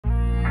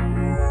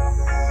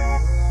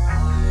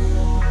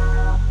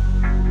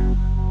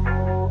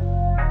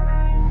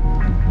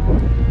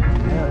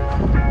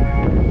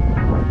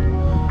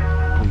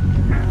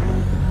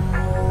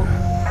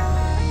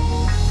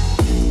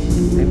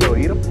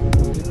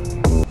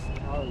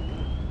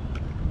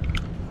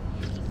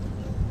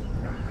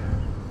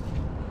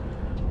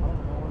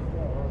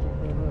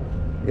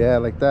Yeah,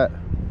 like that.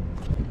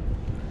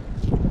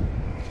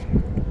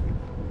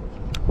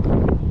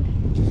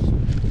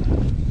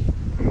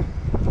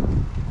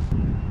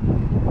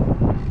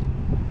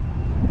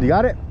 You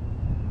got it?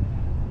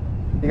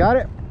 You got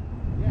it?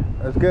 Yeah.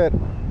 That's good.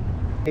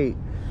 Hey,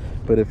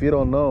 but if you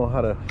don't know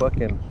how to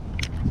fucking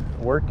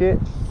work it,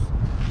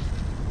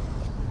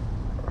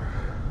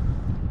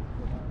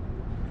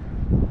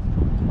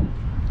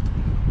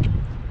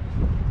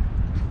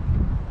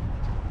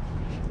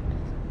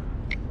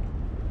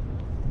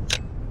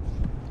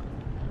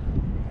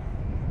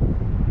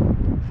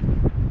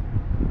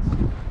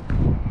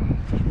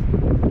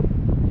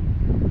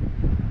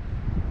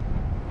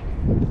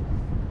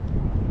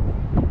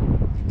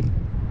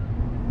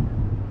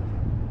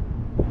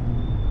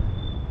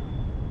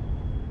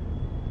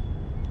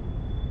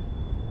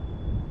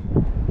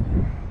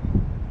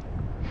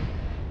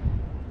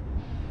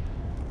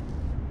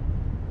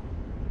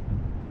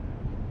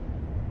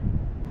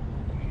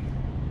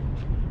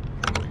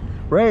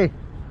 Ray,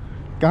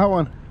 got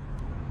one.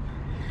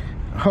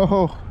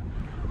 Oh,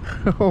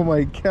 oh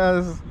my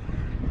God, this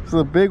is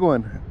a big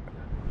one.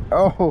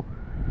 Oh,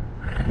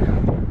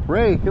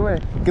 Ray, come here,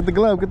 get the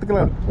glove, get the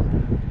glove.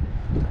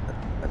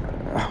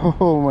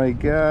 Oh my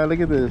God, look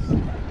at this.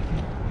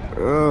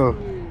 Oh,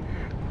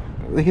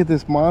 look at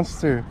this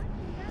monster.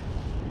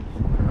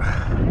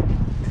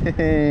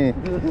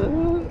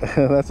 Dang.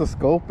 That's a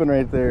Sculpin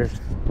right there.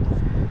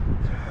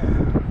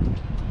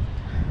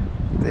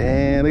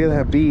 Damn, look at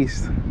that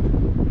beast.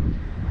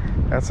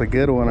 That's a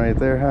good one right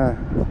there, huh?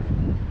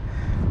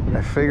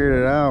 I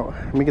figured it out.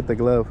 Let me get the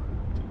glove.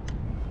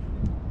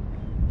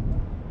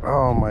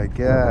 Oh my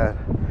God.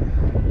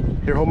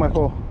 Here, hold my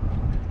pole.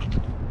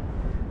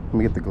 Let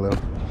me get the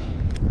glove.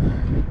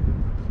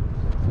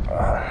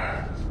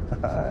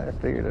 I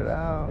figured it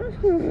out.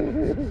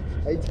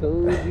 I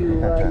told you why you were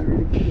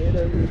gonna get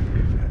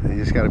him. You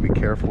just gotta be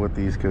careful with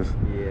these, cause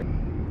yeah.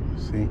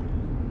 See.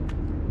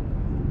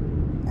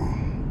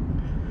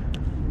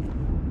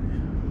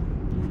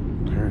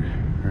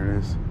 There it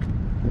is.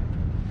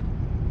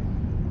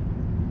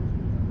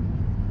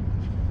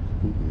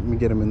 Let me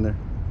get him in there.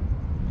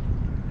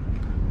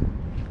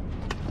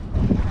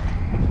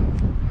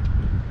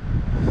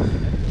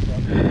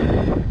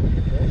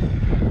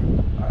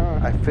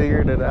 I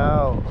figured it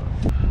out.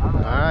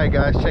 Alright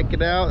guys, check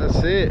it out.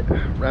 That's it.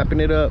 Wrapping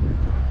it up.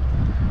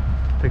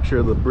 Picture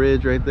of the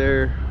bridge right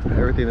there.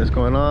 Everything that's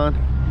going on.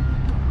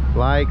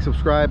 Like,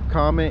 subscribe,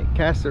 comment,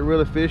 cast it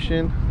really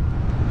fishing.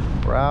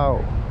 We're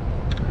out.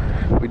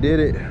 We did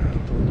it.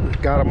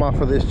 Got him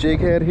off of this jig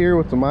head here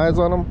with some eyes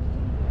on him.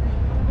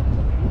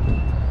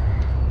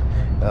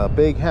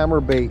 Big hammer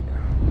bait.